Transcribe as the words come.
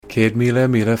Céad Míle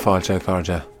Míle Fáilte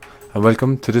Carja, and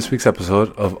welcome to this week's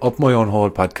episode of Up My Own Hole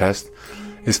podcast.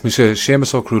 It's me,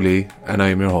 Seamus O'Crewley, and I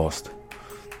am your host.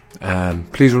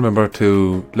 Please remember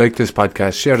to like this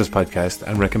podcast, share this podcast,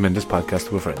 and recommend this podcast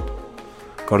to a friend.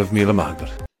 God of Míle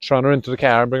Magbert. Throwing her into the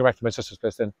car and bring her back to my sister's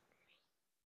place then.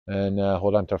 And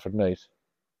hold on to her for the night.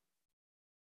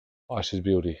 Oh, she's a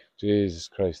beauty. Jesus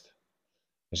Christ.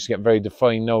 And she's getting very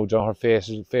defined now. Her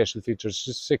facial features,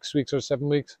 just 6 weeks or 7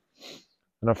 weeks.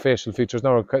 And her facial features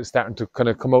now are starting to kind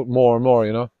of come out more and more,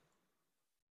 you know.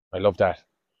 I love that.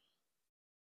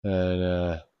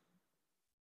 And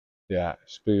yeah,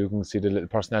 you can see the little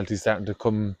personality starting to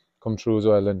come through as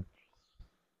well. And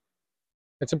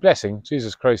it's a blessing.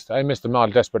 Jesus Christ. I missed them all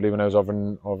desperately when I was over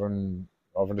in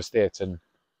the States. And,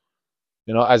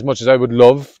 you know, as much as I would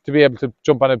love to be able to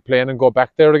jump on a plane and go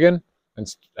back there again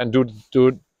and do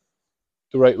it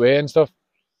the right way and stuff,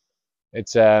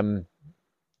 it's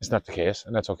not the case,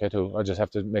 and that's okay too. I just have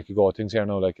to make a go of things here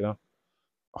now, like, you know.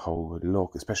 How it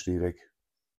look, especially like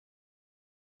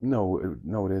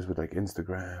nowadays with like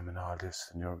Instagram and all this,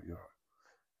 and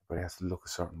everybody has to look a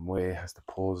certain way, has to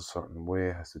pose a certain way,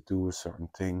 has to do a certain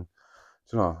thing,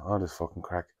 you know, all this fucking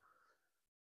crack.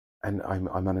 And I'm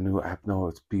on a new app now.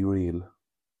 It's Be Real,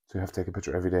 so you have to take a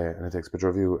picture every day, and it takes a picture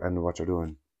of you and what you're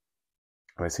doing.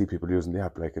 And I see people using the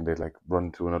app, like, and they like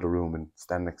run to another room and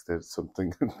stand next to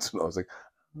something. So I was like,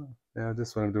 oh, yeah, this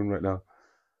is what I'm doing right now.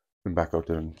 I'm back out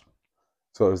there. And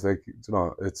so it was like, you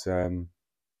know, it's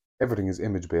everything is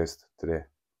image based today.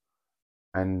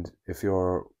 And if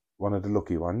you're one of the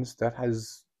lucky ones that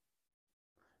has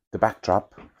the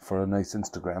backdrop for a nice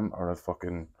Instagram, or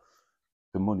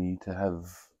the money to have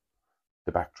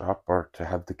the backdrop, or to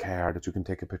have the car that you can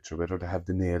take a picture with, or to have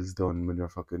the nails done when you're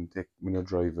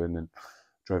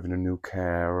driving a new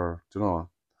car, or, you know,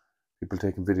 people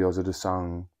taking videos of the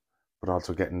song, but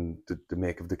also getting the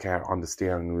make of the car on the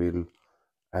steering wheel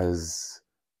as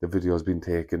the video's been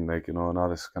taken, like, you know, and all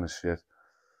this kind of shit,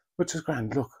 which is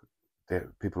grand. Look,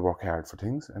 people work hard for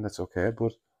things, and that's okay,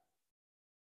 but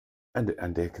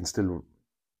and they can still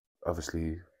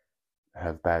obviously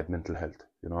have bad mental health,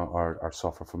 you know, or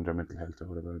suffer from their mental health or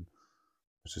whatever,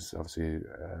 which is obviously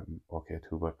okay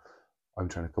too. But I'm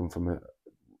trying to come from a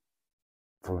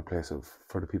place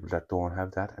for the people that don't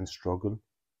have that and struggle,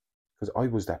 because I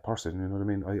was that person, you know what I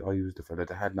mean. I used the fella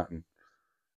that had nothing.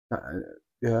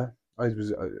 I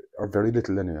was or very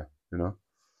little anyway, you know.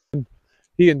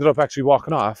 He ended up actually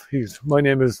walking off. My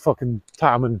name is fucking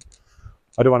Tom, and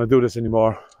I don't want to do this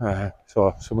anymore.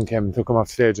 So someone came and took him off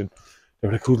stage, and they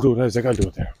were like, "Cool, do it." I was like, "I'll do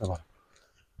it there."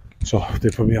 So they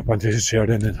put me up onto his chair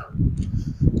then, and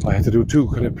I had to do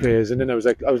 2 kind of plays. And then I was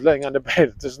lying on the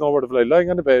bed. There's no word of lie, lying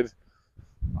on the bed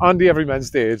on the Everyman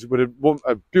stage with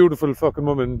a beautiful fucking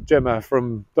woman, Gemma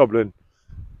from Dublin,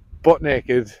 butt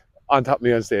naked on top of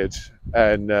me on stage,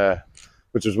 and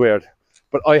which was weird.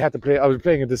 But I was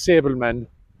playing a disabled man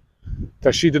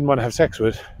that she didn't want to have sex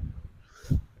with,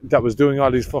 that was doing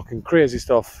all these fucking crazy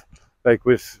stuff, like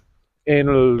with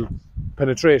anal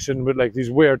penetration with like these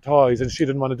weird toys, and she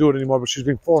didn't want to do it anymore, but she's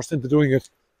been forced into doing it.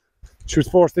 She was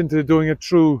forced into doing it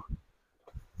through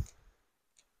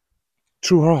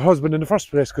her husband in the first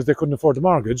place, because they couldn't afford the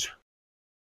mortgage.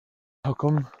 How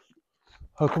come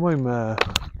I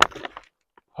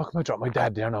dropped my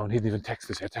dad there now and he didn't even text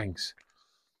to say thanks?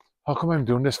 How come I'm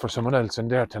doing this for someone else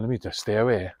and they're telling me to stay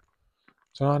away?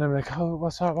 So now I'm like,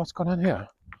 what's going on here?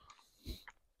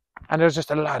 And there's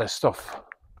just a lot of stuff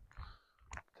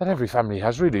that every family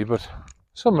has, really, but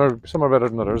some are better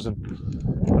than others, and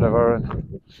whatever,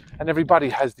 and everybody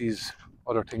has these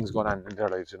other things going on in their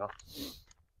lives, you know.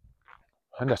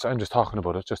 And I'm just talking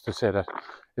about it just to say that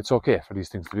it's okay for these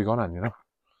things to be going on, you know.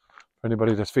 For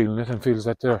anybody that's feeling it and feels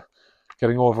that they're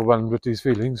getting overwhelmed with these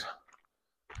feelings,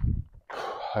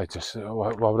 I just,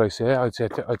 what would I say? I'd say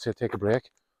take a break.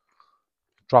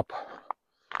 Drop.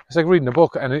 It's like reading a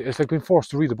book, and it's like being forced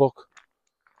to read a book,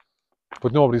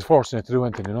 but nobody's forcing it to do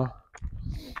anything, you know.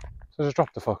 So just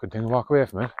drop the fucking thing and walk away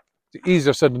from it. It's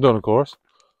easier said than done, of course.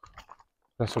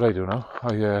 That's what I do now.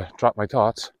 I drop my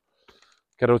thoughts,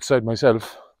 get outside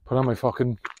myself, put on my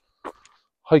fucking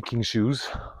hiking shoes,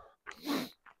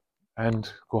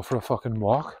 and go for a fucking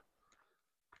walk.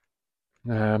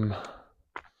 But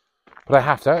I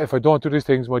have to. If I don't do these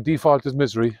things, my default is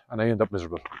misery, and I end up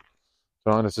miserable.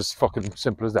 So, and it's as fucking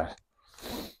simple as that.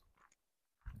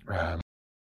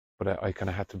 But I kind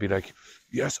of had to be like,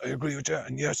 yes, I agree with you,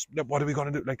 and yes, what are we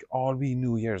going to do? Like, all we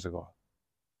knew years ago,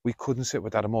 we couldn't sit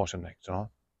with that emotion, like, you know.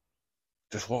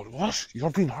 Just what? You're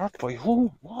being hurt by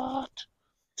who? What?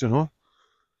 Do you know?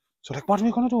 So, like, what are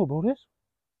we going to do about it?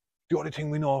 The only thing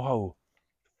we know how,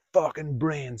 fucking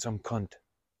brain some cunt.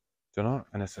 Do you know?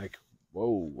 And it's like,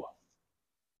 whoa.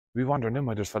 We wondering then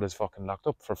why there's fellas fucking locked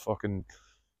up for fucking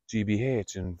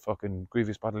GBH and fucking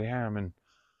grievous bodily harm and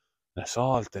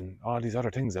assault and all these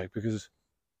other things, like, because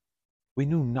we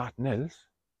knew nothing else.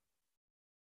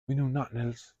 We knew nothing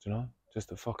else, you know?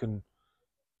 Just a fucking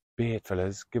bait,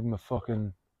 fellas. Give them the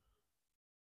fucking,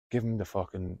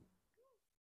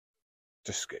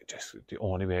 just the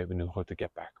only way we knew how to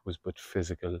get back was with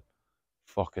physical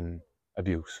fucking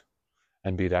abuse.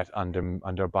 And be that on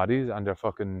their bodies, on their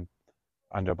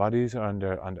bodies, or on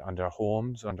their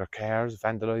homes, on their cars,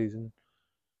 vandalizing,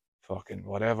 fucking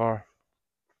whatever,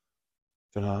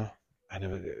 you know. And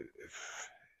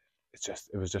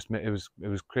it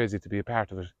was crazy to be a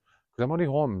part of it, because I'm only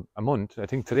home a month, I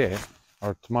think today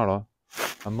or tomorrow,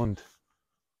 a month,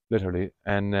 literally.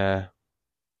 And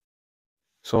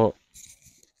so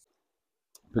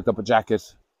picked up a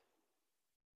jacket,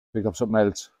 picked up something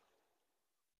else,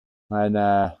 and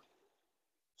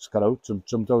just got out,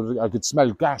 jumped out. I could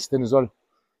smell gas then as well,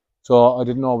 so I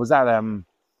didn't know, was that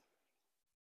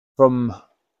from,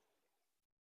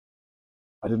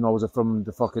 I didn't know, was it from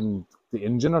the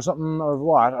engine or something, or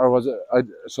what, or was it, I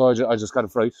just got a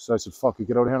fright, so I said, fuck it,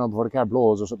 get out of here now before the car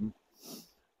blows or something.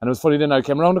 And it was funny then, I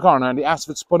came around the corner and the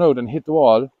asphalt spun out and hit the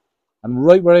wall, and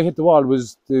right where I hit the wall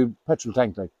was the petrol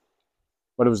tank, like,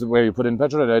 but it was where you put in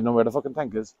petrol. I didn't know where the fucking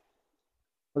tank is.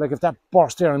 But like, if that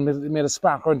burst there and made a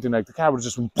spark or anything, like, the car would have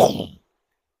just went boom.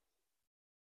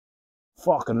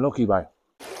 Fucking lucky, boy.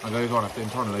 And I don't have to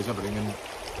internalise everything, and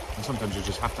sometimes you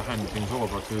just have to hand things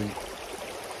over to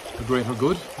the greater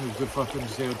good. It's good fucking to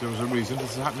say that there was a reason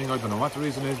this is happening. I don't know what the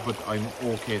reason is, but I'm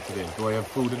okay today. Do I have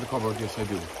food in the cupboard? Yes, I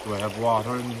do. Do I have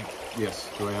water? Yes.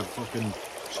 Do I have fucking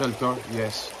shelter?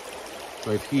 Yes.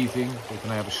 Do I have heating?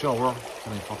 Can I have a shower?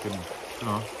 Can I fucking, you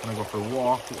know, can I go for a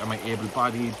walk? Am I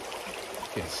able-bodied?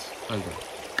 Yes, I do.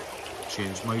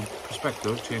 Change my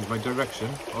perspective, change my direction.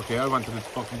 Okay, I wanted to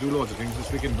fucking do loads of things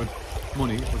this weekend with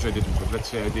money, which I didn't, but let's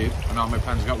say I did, and all my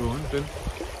plans got ruined, then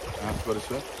I have to go this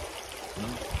way. You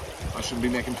know? I shouldn't be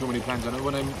making too many plans on it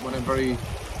when I'm very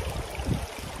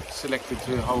selected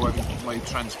to how my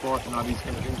transport and all these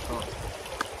kind of things. So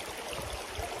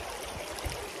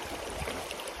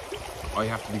I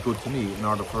have to be good to me in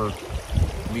order for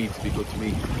me to be good to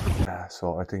me.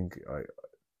 So I think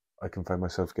I can find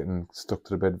myself getting stuck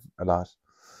to the bed a lot.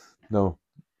 No,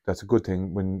 that's a good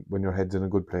thing when your head's in a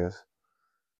good place.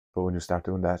 But when you start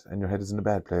doing that and your head is in a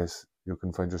bad place, you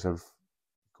can find yourself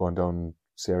going down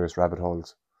serious rabbit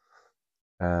holes,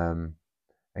 and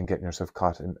getting yourself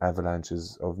caught in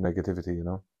avalanches of negativity, you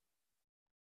know.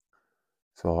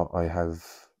 So I have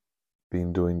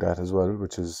been doing that as well,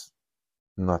 which is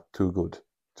not too good,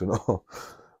 you know.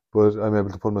 But I'm able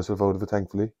to pull myself out of it,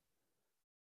 thankfully.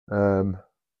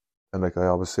 And like I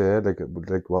always say, like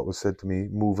what was said to me,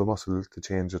 move a muscle to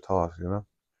change a thought, you know.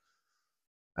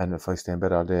 And if I stay in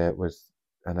bed all day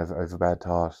and I've a bad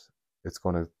thought, it's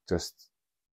going to just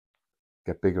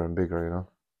get bigger and bigger, you know.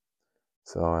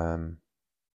 So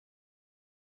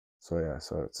yeah,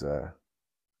 so it's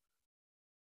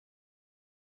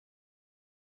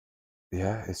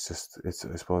yeah, it's just, I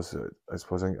suppose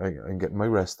I'm getting my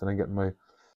rest, and I'm getting my.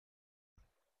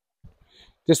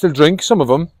 They still drink, some of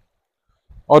them.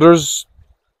 Others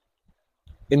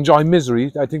enjoy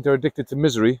misery. I think they're addicted to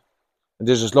misery, and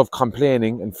they just love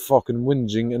complaining and fucking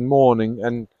whinging and moaning,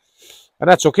 and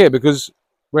that's okay, because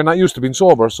we're not used to being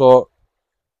sober, so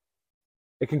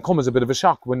it can come as a bit of a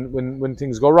shock when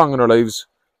things go wrong in our lives,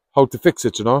 how to fix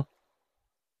it, you know.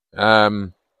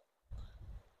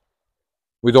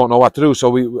 We don't know what to do,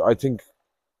 so I think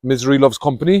misery loves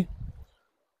company,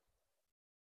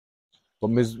 but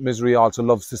misery also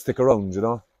loves to stick around, you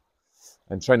know.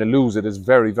 And trying to lose it is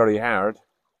very, very hard.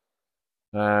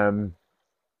 So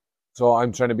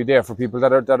I'm trying to be there for people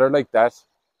that are like that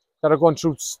are going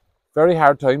through very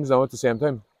hard times now at the same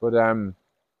time, but kind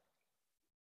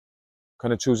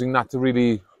of choosing not to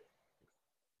really.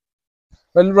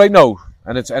 Well, right now,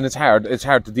 and it's hard. It's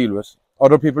hard to deal with.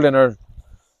 Other people then are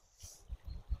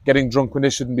getting drunk when they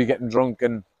shouldn't be getting drunk,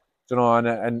 and you know,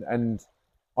 and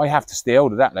I have to stay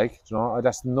out of that. Like, you know,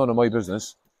 that's none of my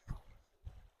business.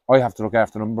 I have to look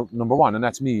after number one, and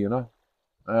that's me, you know.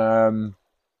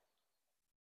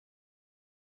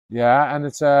 Yeah, and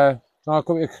it's I'm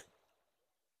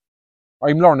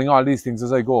learning all these things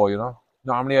as I go, you know.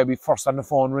 Normally I'd be first on the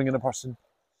phone ringing a person,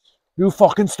 you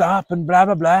fucking stop and blah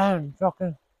blah blah, and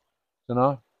fucking, you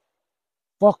know,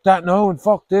 fuck that now and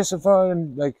fuck this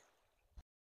and like,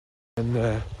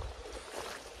 and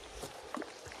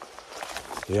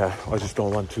yeah, I just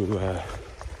don't want to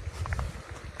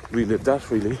relive that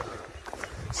really.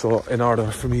 So in order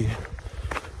for me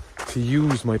to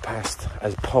use my past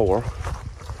as power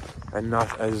and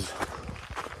not as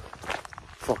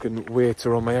fucking weights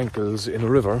around my ankles in a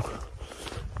river.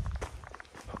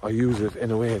 I use it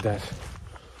in a way that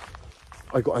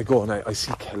I go and I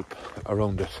seek help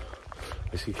around it.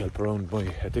 I seek help around my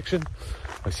addiction.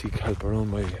 I seek help around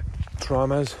my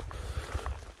traumas.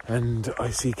 And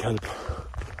I seek help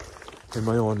in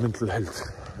my own mental health,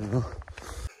 you know.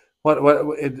 What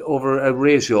over a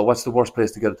ratio? What's the worst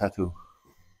place to get a tattoo?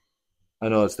 I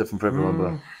know it's different for everyone,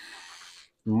 but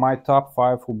My top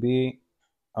 5 would be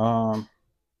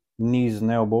knees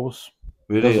and elbows.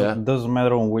 really, Doesn't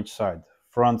matter on which side.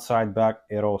 Front, side, back,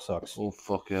 it all sucks. Oh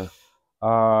fuck yeah.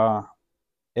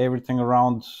 Everything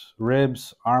around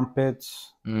ribs,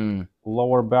 armpits,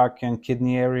 lower back and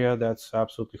kidney area, that's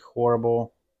absolutely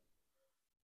horrible.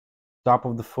 Top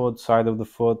of the foot, side of the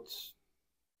foot,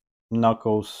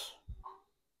 knuckles,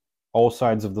 all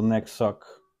sides of the neck suck.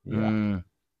 Yeah.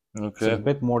 Okay. It's a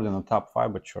bit more than a top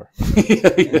 5, but sure.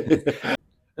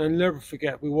 And I'll never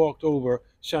forget, we walked over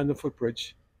Shandon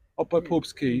Footbridge, up by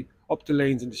Pope's Quay, up the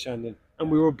lanes into Shandon, and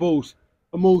we were both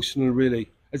emotional,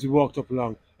 really, as we walked up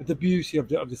along, at the beauty of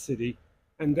the city,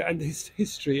 and the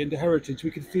history and the heritage.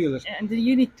 We could feel it. And the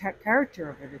unique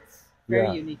character of it. It's a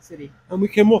very unique city. And we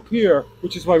came up here,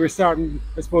 which is why we're starting,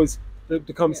 I suppose, the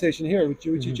conversation here with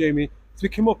you, Jamie. So we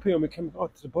came up here and we came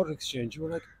up to the butter exchange. We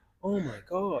were like, oh my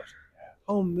God,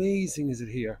 how amazing is it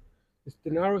here? It's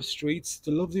the narrow streets,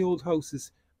 the lovely old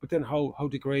houses, but then how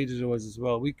degraded it was as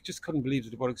well. We just couldn't believe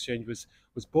that the butter exchange was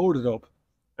boarded up.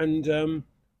 And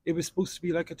it was supposed to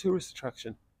be like a tourist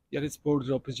attraction. Yet it's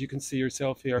boarded up, as you can see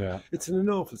yourself here. Yeah. It's in an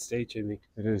awful state, Jamie.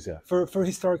 It is, yeah. For a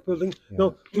historic building. Yeah.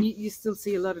 No, And you still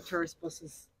see a lot of tourist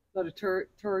buses, a lot of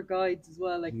tour guides as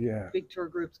well. Like big tour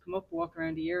groups come up, walk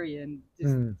around the area, and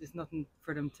there's nothing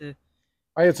for them to.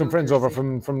 I had some friends over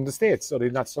from the States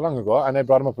not so long ago, and I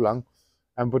brought them up along.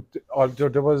 But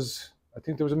there was, I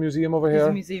think there was a museum over There's here.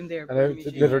 a museum there. And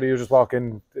literally you just walk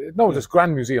in. No, this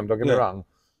grand museum, don't get me wrong.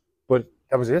 But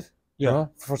that was it. Yeah. You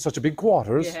know, for such a big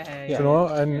quarters. Yeah. You know,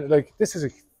 and like this is a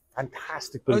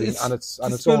fantastic building on its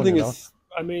building own. You know? is,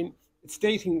 I mean, it's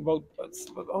dating about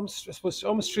almost, I suppose,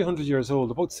 almost 300 years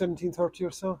old, about 1730 or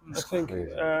so, I think.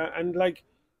 And like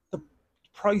the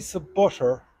price of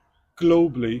butter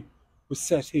globally was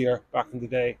set here back in the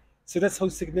day. So that's how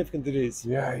significant it is.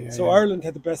 So Ireland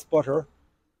had the best butter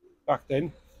back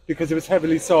then because it was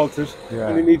heavily salted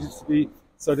and it needed to be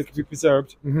so they could be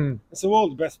preserved. And so all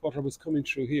the best butter was coming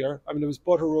through here. I mean, there was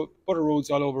butter roads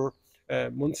all over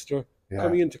Munster,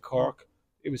 coming into Cork.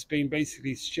 It was being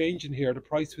basically exchanged in here. The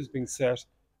price was being set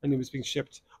and it was being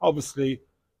shipped. Obviously,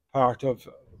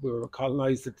 we were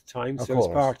colonised at the time, so it was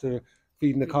part of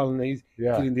feeding the colonies,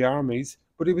 feeding the armies.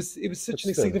 But it was such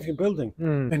a significant building.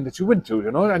 And that you went to,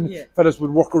 you know, and fellas would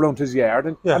walk around his yard.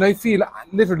 And I feel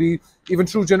literally, even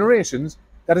through generations,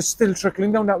 that is still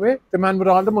trickling down that way. The man with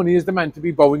all the money is the man to be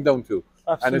bowing down to.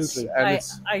 Absolutely.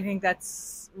 I think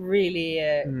that's really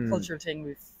a cultural thing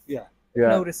we've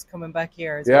noticed coming back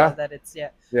here as well. That it's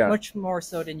much more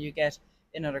so than you get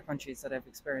in other countries that I've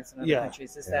experienced in other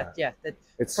countries. Is that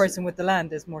the person with the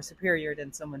land is more superior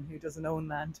than someone who doesn't own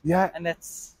land. And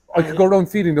that's. I could go around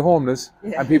feeding the homeless,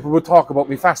 and people would talk about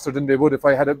me faster than they would if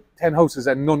I had 10 houses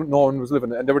and no one was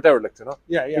living, and they were derelict, you know.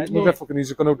 No, fucking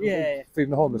easy going out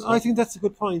feeding the homeless. I think that's a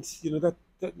good point. You know, that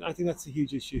I think that's a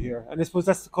huge issue here, and I suppose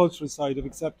that's the cultural side of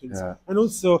acceptance, and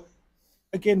also,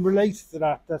 again, related to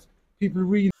that people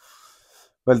really.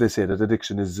 Well, they say that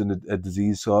addiction is a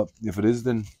disease, so if it is,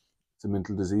 then it's a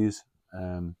mental disease.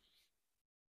 So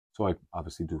I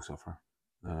obviously do suffer.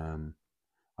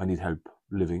 I need help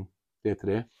living day to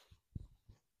day.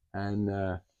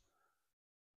 And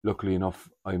luckily enough,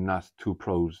 I'm not too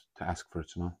proud to ask for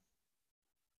it, you know.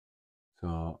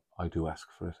 So I do ask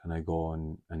for it, and I go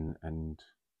and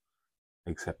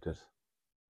accept it.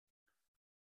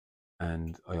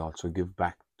 And I also give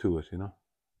back to it, you know,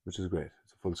 which is great.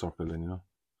 It's a full circle then, you know.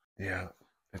 Yeah,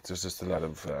 there's just a lot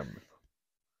of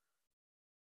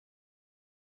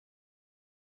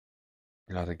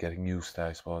getting used to,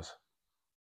 I suppose.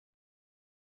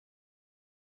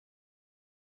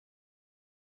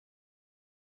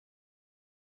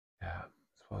 Yeah, I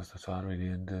suppose that's all really.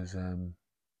 And there's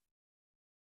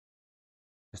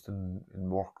just in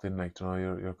work then, like, you know,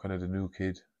 you're kind of the new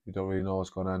kid. You don't really know what's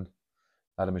going on.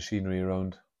 A lot of machinery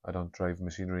around. I don't drive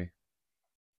machinery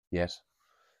yet,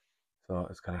 so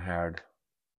it's kind of hard.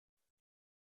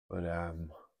 But I'm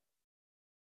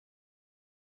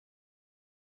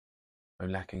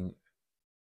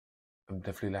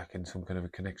definitely lacking some kind of a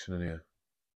connection in here.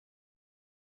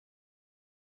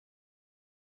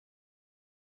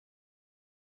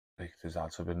 Like, there's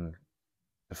also been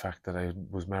the fact that I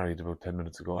was married about 10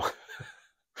 minutes ago.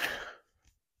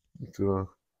 So,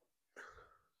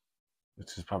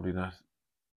 which is probably not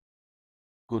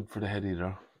good for the head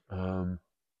either.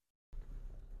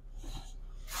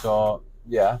 So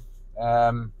yeah,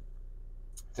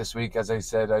 this week, as I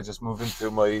said, I just moved into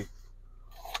my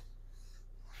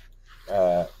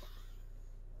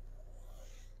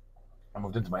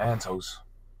aunt's house.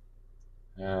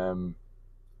 Didn't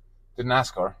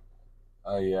ask her.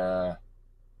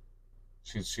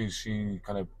 She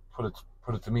kind of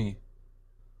put it to me,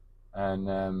 and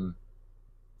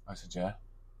I said, yeah,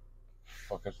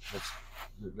 fuck it,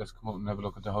 let's come out and have a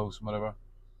look at the house and whatever.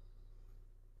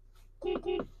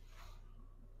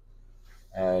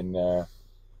 And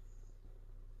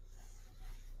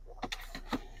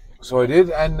so I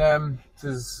did, and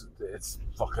it's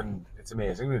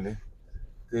amazing, really.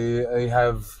 I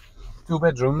have 2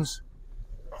 bedrooms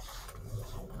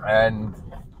and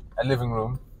a living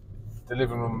room. The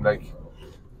living room, like,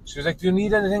 she was like, "Do you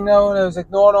need anything now?" And I was like,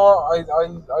 "No,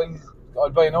 I'll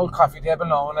buy an old coffee table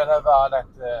now, and I'll have all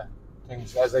that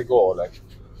things as I go." Like,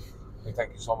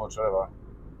 thank you so much, whatever.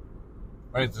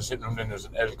 Right into the sitting room, then there's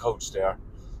an L couch there,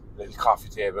 a little coffee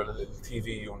table, a little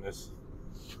TV unit,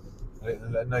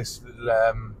 a nice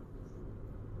little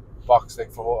box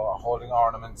like for holding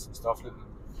ornaments and stuff.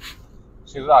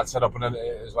 She had it all set up, and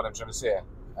is what I'm trying to say.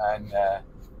 And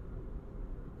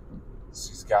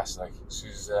she's gas, like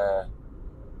she's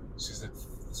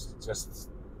just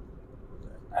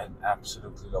an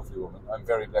absolutely lovely woman. I'm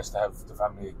very blessed to have the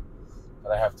family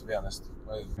that I have, to be honest.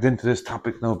 I get into this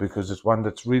topic now because it's one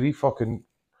that's really fucking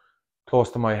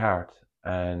close to my heart,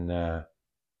 and well,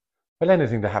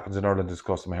 anything that happens in Ireland is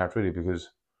close to my heart, really, because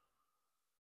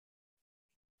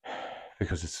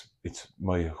it's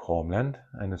my homeland,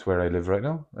 and it's where I live right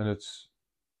now, and it's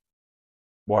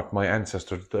what my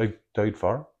ancestors died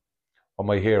for, what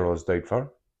my heroes died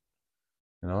for,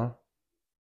 you know.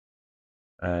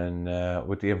 And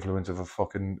with the influence of a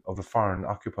foreign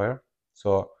occupier.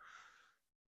 So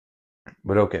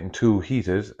without getting too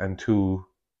heated and too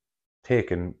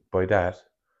taken by that,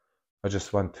 I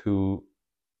just want to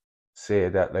say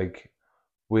that, like,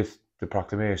 with the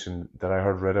proclamation that I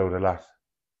heard read out a lot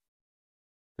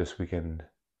this weekend,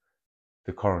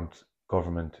 the current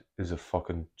government is a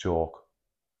fucking joke.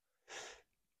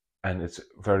 And it's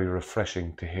very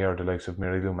refreshing to hear the likes of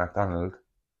Mary Lou MacDonald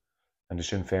and the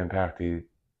Sinn Féin party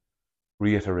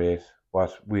reiterate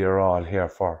what we are all here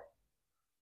for.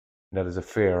 And that is a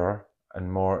fairer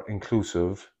and more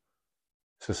inclusive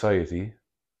society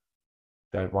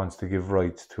that wants to give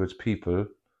rights to its people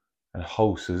and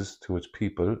houses to its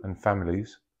people and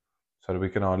families, so that we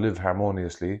can all live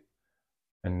harmoniously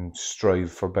and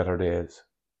strive for better days.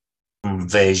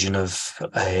 Version of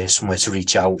somewhere to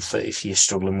reach out for if you're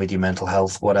struggling with your mental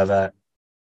health, whatever.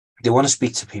 They want to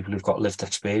speak to people who've got lived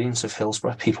experience of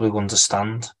Hillsborough, people who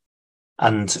understand.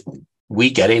 And we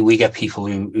get it. We get people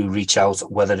who reach out,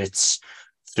 whether it's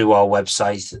through our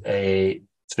website,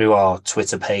 through our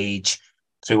Twitter page,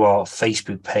 through our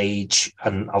Facebook page,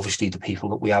 and obviously the people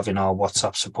that we have in our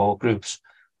WhatsApp support groups.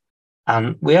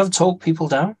 And we have talked people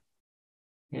down.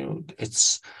 You know,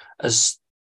 it's as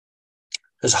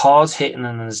hard hitting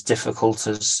and as difficult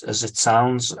as it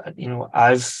sounds. You know,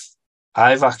 I've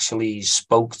actually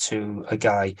spoke to a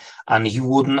guy and he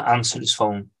wouldn't answer his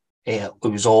phone. It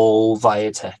was all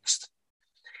via text.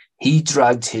 He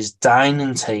dragged his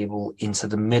dining table into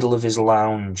the middle of his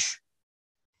lounge,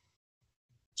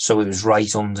 so it was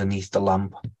right underneath the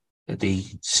lamp, the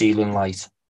ceiling light,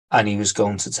 and he was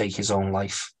going to take his own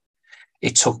life.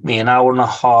 It took me an hour and a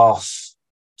half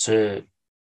to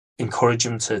encourage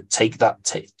him to take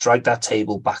drag that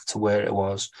table back to where it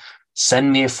was,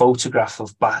 send me a photograph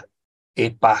of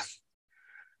it back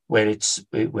where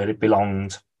it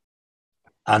belonged.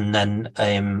 And then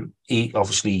he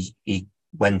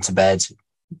went to bed,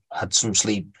 had some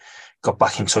sleep, got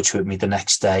back in touch with me the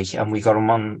next day, and we got him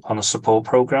on a support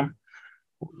program.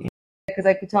 Because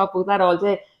I could talk about that all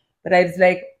day, but I was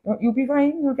like, "You'll be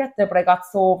fine, you'll get there." But I got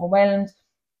so overwhelmed.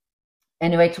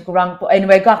 Anyway,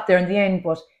 I got there in the end.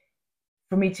 But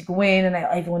for me to go in and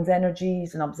everyone's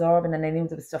energies and absorbing, and I knew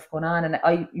there was stuff going on,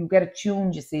 and you get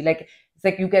attuned. You see, like it's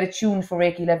like you get attuned for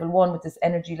Reiki level 1 with this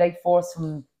energy life force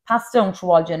from passed down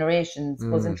through all generations,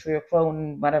 goes in through your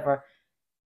crown, whatever.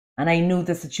 And I knew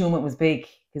this attunement was big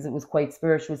because it was quite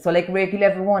spiritual. So like Reiki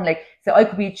level 1, like, so I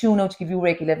could be attuned now to give you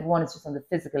Reiki level 1. It's just on the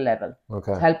physical level,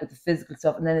 to help with the physical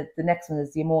stuff. And then the next one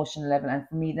is the emotional level. And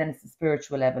for me, then it's the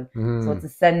spiritual level. So it's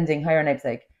ascending higher. And I was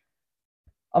like,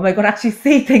 am I going to actually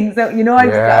see things out? You know, I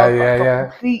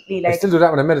was completely like. I still do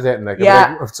that when I'm meditating. Like,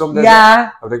 yeah. some days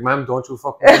I'm like, "Ma'am, don't you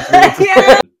fucking."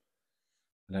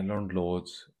 and I learned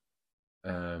loads.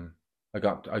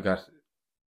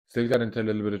 Still got into a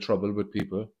little bit of trouble with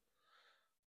people.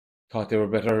 Thought they were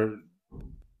better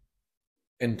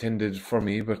intended for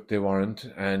me, but they weren't,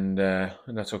 and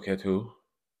that's okay too.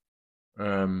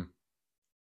 But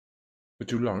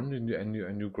you learn and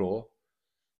you grow,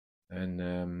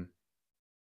 and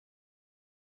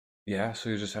yeah. So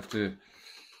you just have to.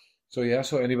 So yeah.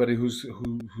 So anybody who's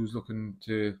looking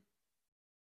to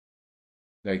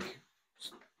like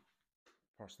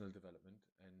personal development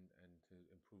and to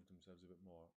improve themselves a bit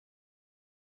more,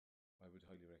 I would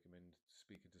highly recommend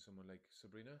speaking to someone like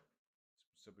Sabrina,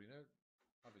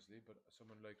 obviously, but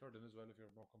someone like her then as well if you're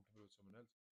more comfortable with someone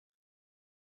else,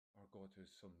 or go to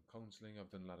some counselling. I've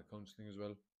done a lot of counselling as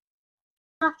well.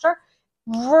 After,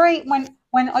 right when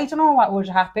I don't know what would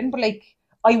happen, but like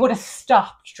I would have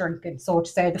stopped drinking, so to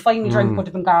say. The final drink would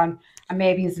have been gone, and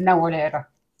maybe it's an hour later.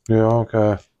 Yeah,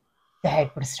 okay. The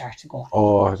head would have started to go.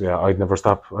 Oh yeah, I'd never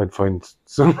stop. I'd find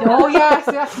some. Oh yes,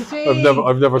 that's the thing.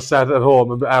 I've never sat at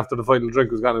home and after the final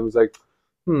drink was gone. It was like,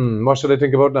 what should I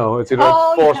think about now? It's either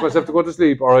I'd force myself to go to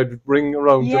sleep or I'd bring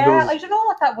around. Yeah, I don't know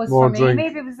what that was for me. Drink.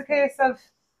 Maybe it was a case of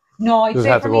no, I'd just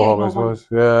say have for to me, go home. I suppose.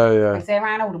 Yeah. I'd say I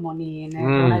ran out of money and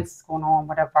everyone else is going home,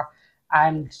 whatever.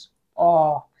 And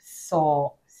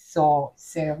so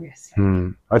serious.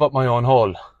 I put my own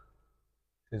hole.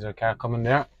 Is there a car coming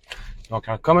there? No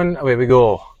car coming. Away we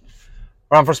go.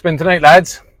 We're on for a spin tonight,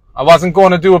 lads. I wasn't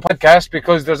going to do a podcast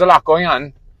because there's a lot going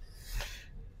on.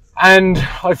 And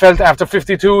I felt after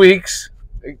 52 weeks,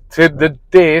 to the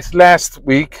date last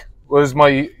week was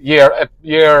my year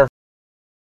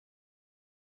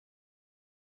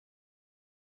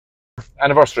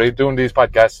anniversary doing these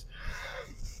podcasts.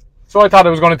 So I thought I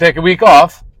was going to take a week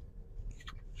off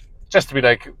just to be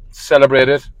like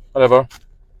celebrated, whatever.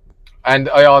 And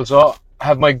I also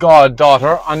have my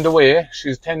goddaughter on the way.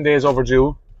 She's 10 days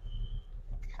overdue.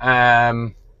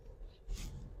 Yeah,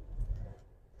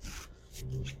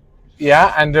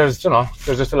 and there's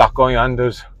just a lot going on.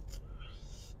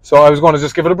 So I was going to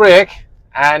just give it a break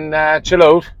and chill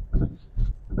out.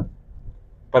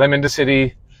 But I'm in the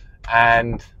city,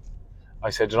 and I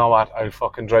said, you know what, I'll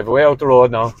fucking drive away out the road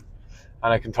now,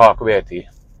 and I can talk away to you.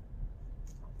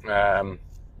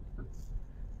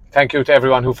 Thank you to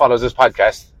everyone who follows this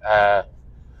podcast,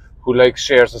 who likes,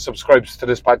 shares, and subscribes to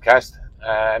this podcast.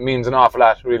 It means an awful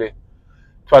lot, really.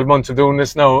 12 months of doing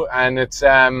this now, and it's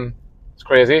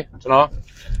crazy, you know.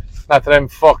 Not that I'm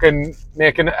fucking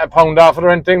making a pound off it or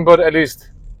anything, but at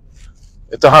least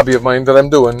it's a hobby of mine that I'm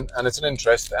doing, and it's an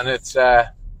interest, and it's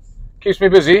keeps me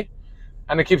busy,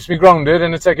 and it keeps me grounded,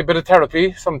 and it's like a bit of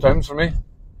therapy sometimes for me.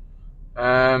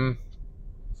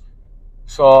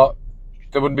 So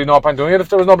there wouldn't be no point doing it if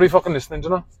there was nobody fucking listening, you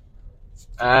know.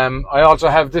 I also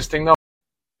have this thing now.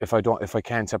 If I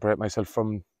can't separate myself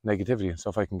from negativity, so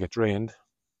if I can get drained,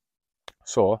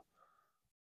 so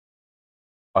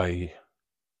I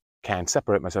can't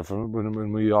separate myself from it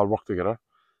when we all work together,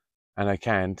 and I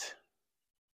can't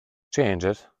change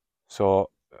it. So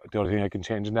the only thing I can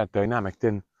change in that dynamic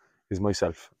then is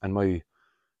myself and my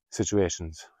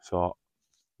situations. So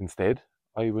instead,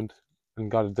 I went and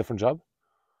got a different job,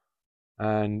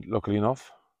 and luckily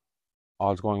enough,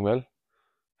 all's going well.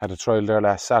 Had a trial there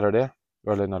last Saturday.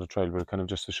 Well, not a trial, but kind of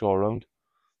just a show around.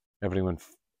 Everything went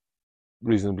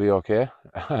reasonably okay.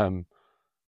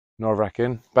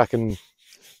 Nerve-wracking, back in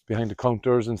behind the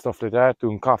counters and stuff like that,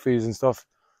 doing coffees and stuff.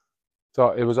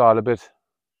 So it was all a bit.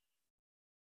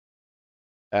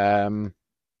 It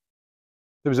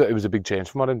was a big change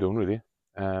from what I'm doing, really.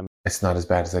 It's not as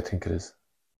bad as I think it is.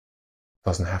 It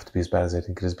doesn't have to be as bad as I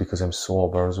think it is because I'm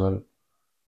sober as well.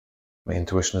 My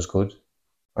intuition is good.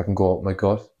 I can go out my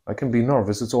gut. I can be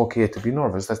nervous. It's okay to be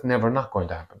nervous. That's never not going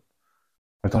to happen.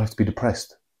 I don't have to be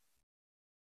depressed.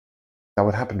 That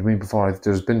would happen to me before.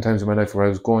 There's been times in my life where I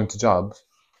was going to jobs,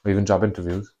 or even job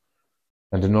interviews,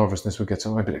 and the nervousness would get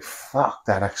somewhere. I'd be like, fuck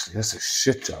that, actually. That's a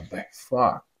shit job. Like,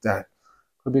 fuck that.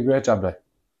 Could be a great job, like.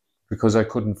 Because I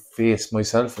couldn't face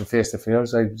myself and face the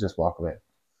fears, I'd just walk away.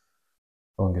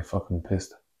 Don't get fucking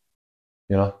pissed.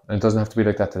 You know? And it doesn't have to be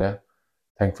like that today.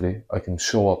 Thankfully, I can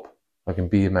show up. I can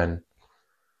be a man.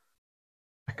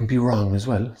 I can be wrong as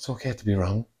well. It's okay to be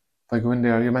wrong. If I go in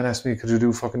there, your man asked me, could you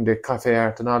do fucking the cafe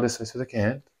art and all this? I said, I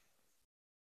can't.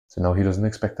 So now he doesn't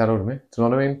expect that out of me. Do you know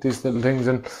what I mean? These little things.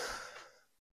 And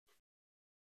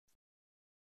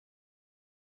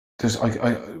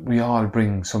we all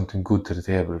bring something good to the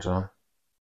table, you know?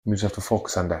 We just have to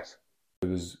focus on that. I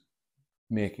was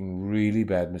making really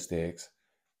bad mistakes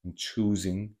and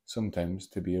choosing sometimes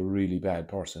to be a really bad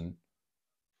person.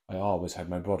 I always had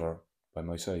my brother by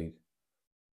my side.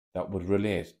 that would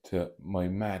relate to my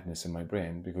madness in my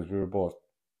brain, because we were both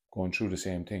going through the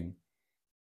same thing.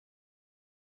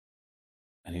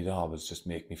 And he'd always just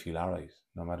make me feel alright,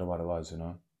 no matter what it was, you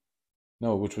know.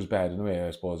 No, which was bad in a way,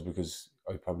 I suppose, because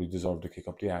I probably deserved to kick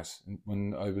up the ass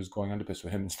when I was going on the piss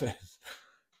with him instead.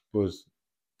 But,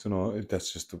 you know,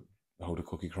 that's just how the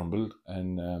cookie crumbled.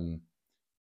 And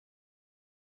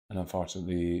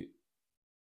unfortunately,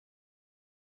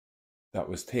 that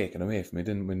was taken away from me.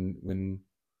 Then when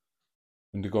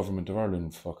the government of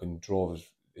Ireland fucking drove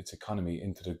its economy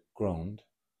into the ground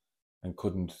and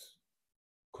couldn't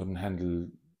handle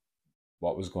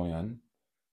what was going on.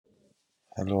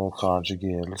 Hello, Carja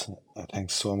Gales.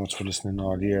 Thanks so much for listening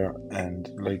all year and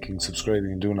liking,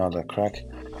 subscribing, and doing all that crack.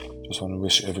 Just want to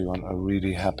wish everyone a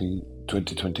really happy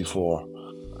 2024.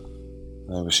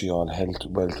 And I wish you all health,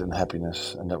 wealth, and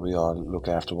happiness, and that we all look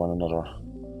after one another.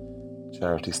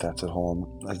 Charity starts at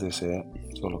home, as they say.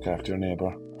 So look after your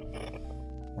neighbour,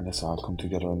 and let's all come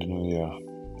together in the new year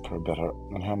for a better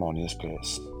and harmonious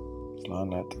place.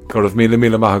 Corv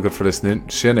mila mahaga for listening.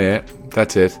 Shane,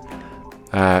 that's it.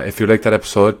 If you like that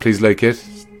episode, please like it,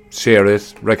 share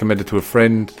it, recommend it to a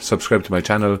friend, subscribe to my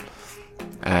channel.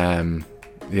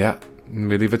 Yeah,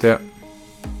 we leave it there.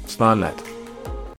 Slán lad.